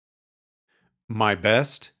My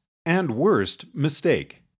best and worst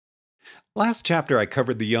mistake. Last chapter, I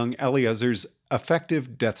covered the young Eliezer's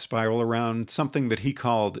affective death spiral around something that he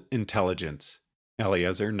called intelligence.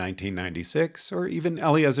 Eliezer 1996, or even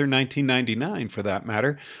Eliezer 1999 for that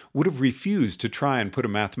matter, would have refused to try and put a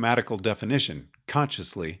mathematical definition,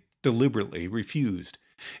 consciously, deliberately refused.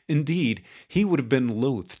 Indeed, he would have been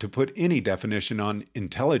loath to put any definition on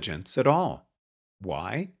intelligence at all.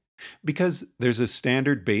 Why? Because there's a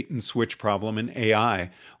standard bait and switch problem in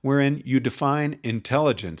AI wherein you define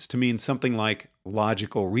intelligence to mean something like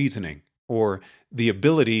logical reasoning or the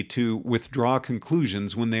ability to withdraw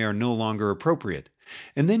conclusions when they are no longer appropriate.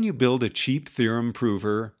 And then you build a cheap theorem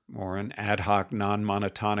prover or an ad hoc non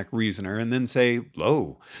monotonic reasoner and then say,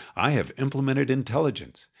 Lo, I have implemented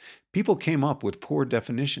intelligence. People came up with poor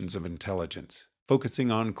definitions of intelligence,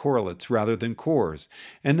 focusing on correlates rather than cores,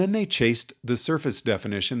 and then they chased the surface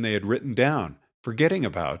definition they had written down, forgetting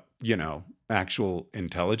about, actual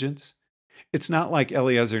intelligence. It's not like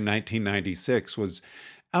Eliezer 1996 was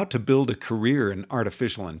out to build a career in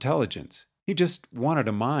artificial intelligence. He just wanted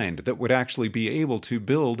a mind that would actually be able to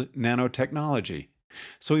build nanotechnology.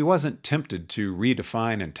 So he wasn't tempted to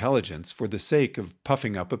redefine intelligence for the sake of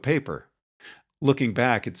puffing up a paper. Looking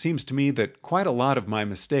back, it seems to me that quite a lot of my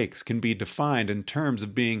mistakes can be defined in terms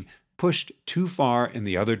of being pushed too far in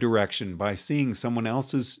the other direction by seeing someone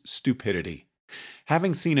else's stupidity.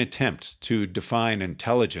 Having seen attempts to define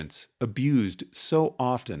intelligence abused so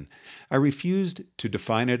often, I refused to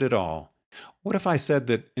define it at all. What if I said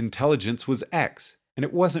that intelligence was X and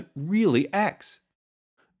it wasn't really X?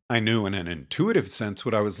 I knew in an intuitive sense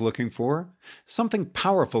what I was looking for, something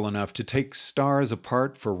powerful enough to take stars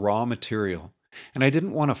apart for raw material, and I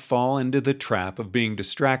didn't want to fall into the trap of being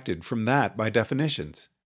distracted from that by definitions.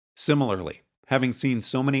 Similarly, having seen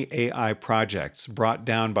so many AI projects brought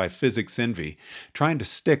down by physics envy, trying to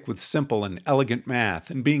stick with simple and elegant math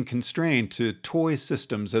and being constrained to toy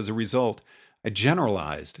systems as a result, I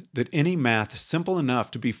generalized that any math simple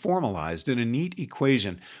enough to be formalized in a neat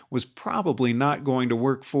equation was probably not going to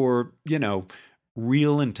work for,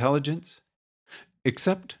 real intelligence.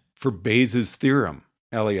 Except for Bayes' theorem,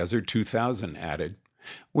 Eliezer 2000 added,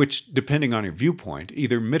 which, depending on your viewpoint,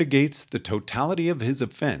 either mitigates the totality of his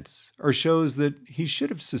offense or shows that he should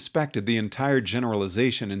have suspected the entire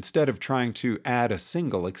generalization instead of trying to add a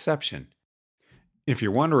single exception. If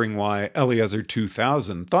you're wondering why Eliezer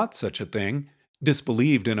 2000 thought such a thing,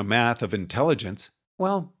 disbelieved in a math of intelligence,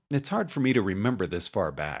 well, it's hard for me to remember this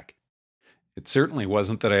far back. It certainly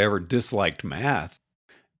wasn't that I ever disliked math.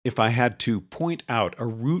 If I had to point out a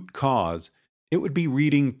root cause, it would be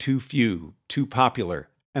reading too few, too popular,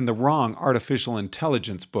 and the wrong artificial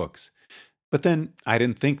intelligence books. But then I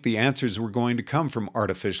didn't think the answers were going to come from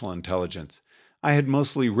artificial intelligence. I had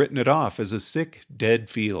mostly written it off as a sick, dead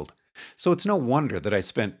field. So it's no wonder that I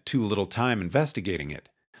spent too little time investigating it.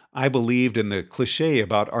 I believed in the cliche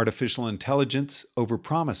about artificial intelligence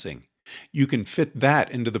overpromising. You can fit that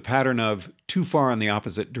into the pattern of too far in the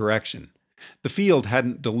opposite direction. The field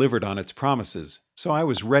hadn't delivered on its promises, so I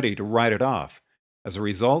was ready to write it off. As a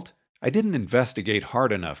result, I didn't investigate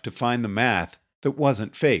hard enough to find the math that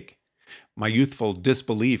wasn't fake. My youthful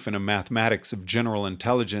disbelief in a mathematics of general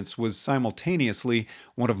intelligence was simultaneously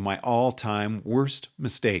one of my all time worst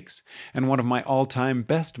mistakes and one of my all time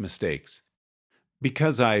best mistakes.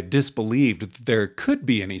 Because I disbelieved that there could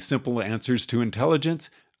be any simple answers to intelligence,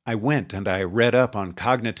 I went and I read up on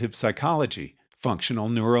cognitive psychology, functional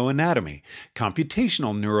neuroanatomy,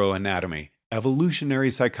 computational neuroanatomy,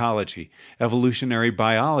 evolutionary psychology, evolutionary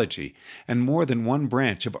biology, and more than one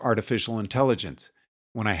branch of artificial intelligence.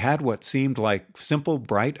 When I had what seemed like simple,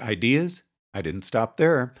 bright ideas, I didn't stop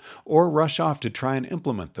there or rush off to try and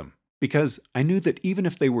implement them, because I knew that even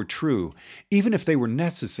if they were true, even if they were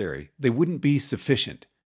necessary, they wouldn't be sufficient.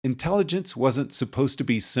 Intelligence wasn't supposed to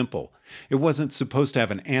be simple. It wasn't supposed to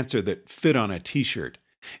have an answer that fit on a t shirt.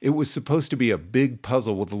 It was supposed to be a big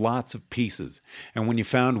puzzle with lots of pieces, and when you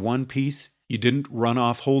found one piece, you didn't run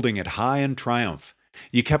off holding it high in triumph.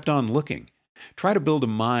 You kept on looking. Try to build a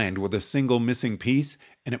mind with a single missing piece,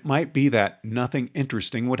 and it might be that nothing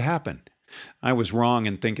interesting would happen. I was wrong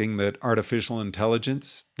in thinking that artificial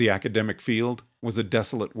intelligence, the academic field, was a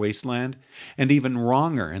desolate wasteland, and even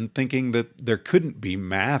wronger in thinking that there couldn't be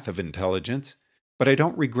math of intelligence. But I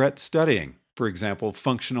don't regret studying, for example,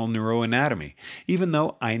 functional neuroanatomy, even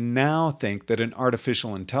though I now think that an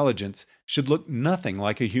artificial intelligence should look nothing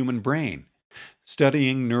like a human brain.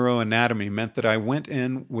 Studying neuroanatomy meant that I went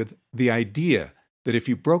in with the idea that if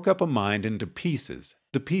you broke up a mind into pieces,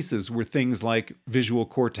 the pieces were things like visual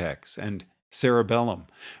cortex and cerebellum,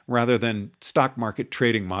 rather than stock market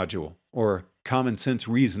trading module or common sense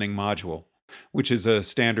reasoning module. which is a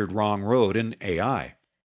standard wrong road in AI.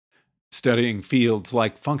 Studying fields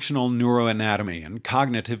like functional neuroanatomy and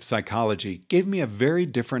cognitive psychology gave me a very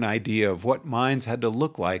different idea of what minds had to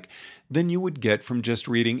look like than you would get from just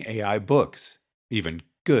reading AI books, even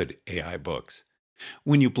good AI books.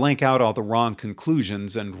 When you blank out all the wrong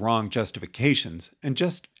conclusions and wrong justifications and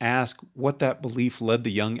just ask what that belief led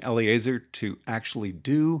the young Eliezer to actually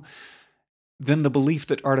do, then the belief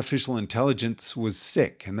that artificial intelligence was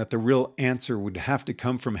sick and that the real answer would have to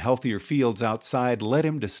come from healthier fields outside led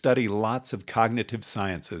him to study lots of cognitive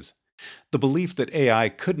sciences. The belief that AI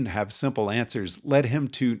couldn't have simple answers led him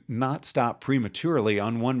to not stop prematurely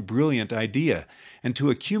on one brilliant idea and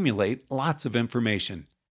to accumulate lots of information.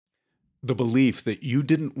 The belief that you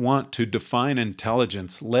didn't want to define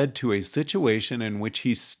intelligence led to a situation in which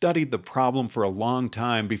he studied the problem for a long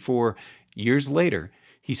time before, years later,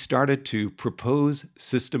 he started to propose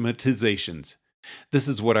systematizations. This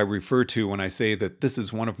is what I refer to when I say that this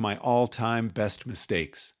is one of my all-time best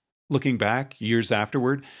mistakes. Looking back, years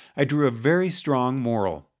afterward, I drew a very strong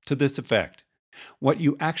moral to this effect. What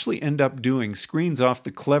you actually end up doing screens off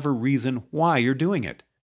the clever reason why you're doing it.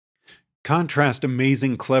 Contrast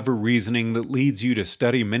amazing clever reasoning that leads you to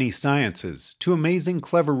study many sciences to amazing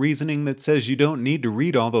clever reasoning that says you don't need to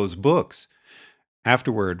read all those books.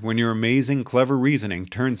 Afterward, when your amazing clever reasoning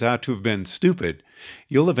turns out to have been stupid,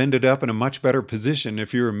 you'll have ended up in a much better position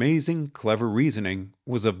if your amazing clever reasoning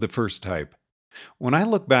was of the first type. When I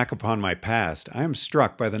look back upon my past, I am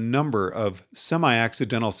struck by the number of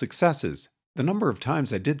semi-accidental successes, the number of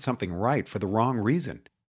times I did something right for the wrong reason.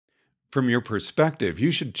 From your perspective,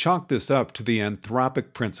 you should chalk this up to the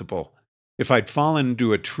anthropic principle. If I'd fallen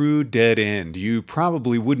into a true dead end, you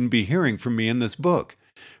probably wouldn't be hearing from me in this book.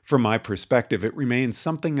 From my perspective, it remains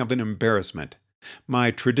something of an embarrassment.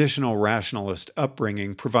 My traditional rationalist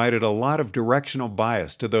upbringing provided a lot of directional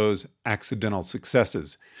bias to those accidental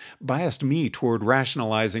successes, biased me toward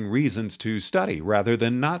rationalizing reasons to study rather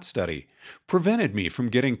than not study, prevented me from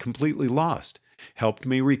getting completely lost, helped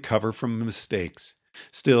me recover from mistakes.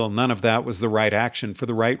 Still, none of that was the right action for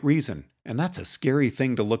the right reason, and that's a scary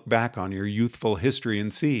thing to look back on your youthful history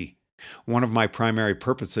and see. One of my primary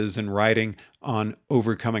purposes in writing on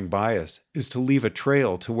overcoming bias is to leave a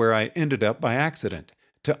trail to where I ended up by accident,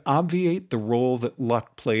 to obviate the role that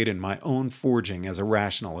luck played in my own forging as a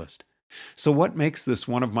rationalist. So, what makes this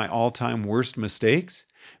one of my all-time worst mistakes?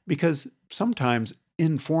 Because sometimes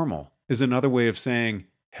informal is another way of saying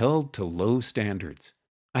held to low standards.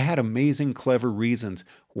 I had amazing, clever reasons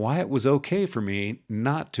why it was okay for me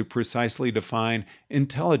not to precisely define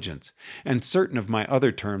intelligence, and certain of my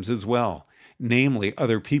other terms as well. Namely,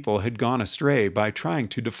 other people had gone astray by trying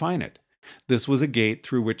to define it. This was a gate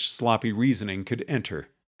through which sloppy reasoning could enter.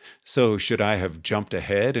 So, should I have jumped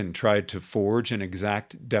ahead and tried to forge an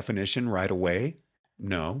exact definition right away?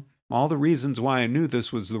 No. All the reasons why I knew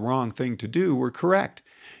this was the wrong thing to do were correct.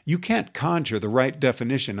 You can't conjure the right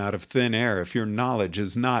definition out of thin air if your knowledge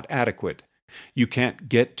is not adequate. You can't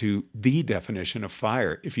get to the definition of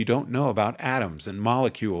fire if you don't know about atoms and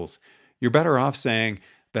molecules. You're better off saying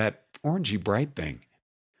that orangey bright thing.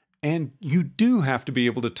 And you do have to be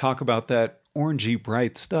able to talk about that orangey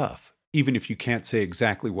bright stuff, even if you can't say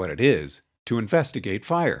exactly what it is, to investigate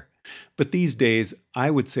fire. But these days,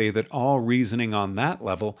 I would say that all reasoning on that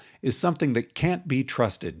level is something that can't be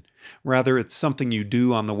trusted. Rather, it's something you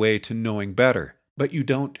do on the way to knowing better, but you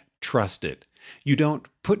don't trust it. You don't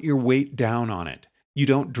put your weight down on it. You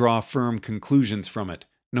don't draw firm conclusions from it,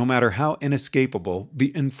 no matter how inescapable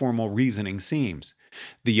the informal reasoning seems.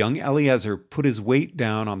 The young Eliezer put his weight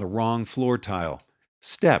down on the wrong floor tile,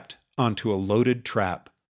 stepped onto a loaded trap.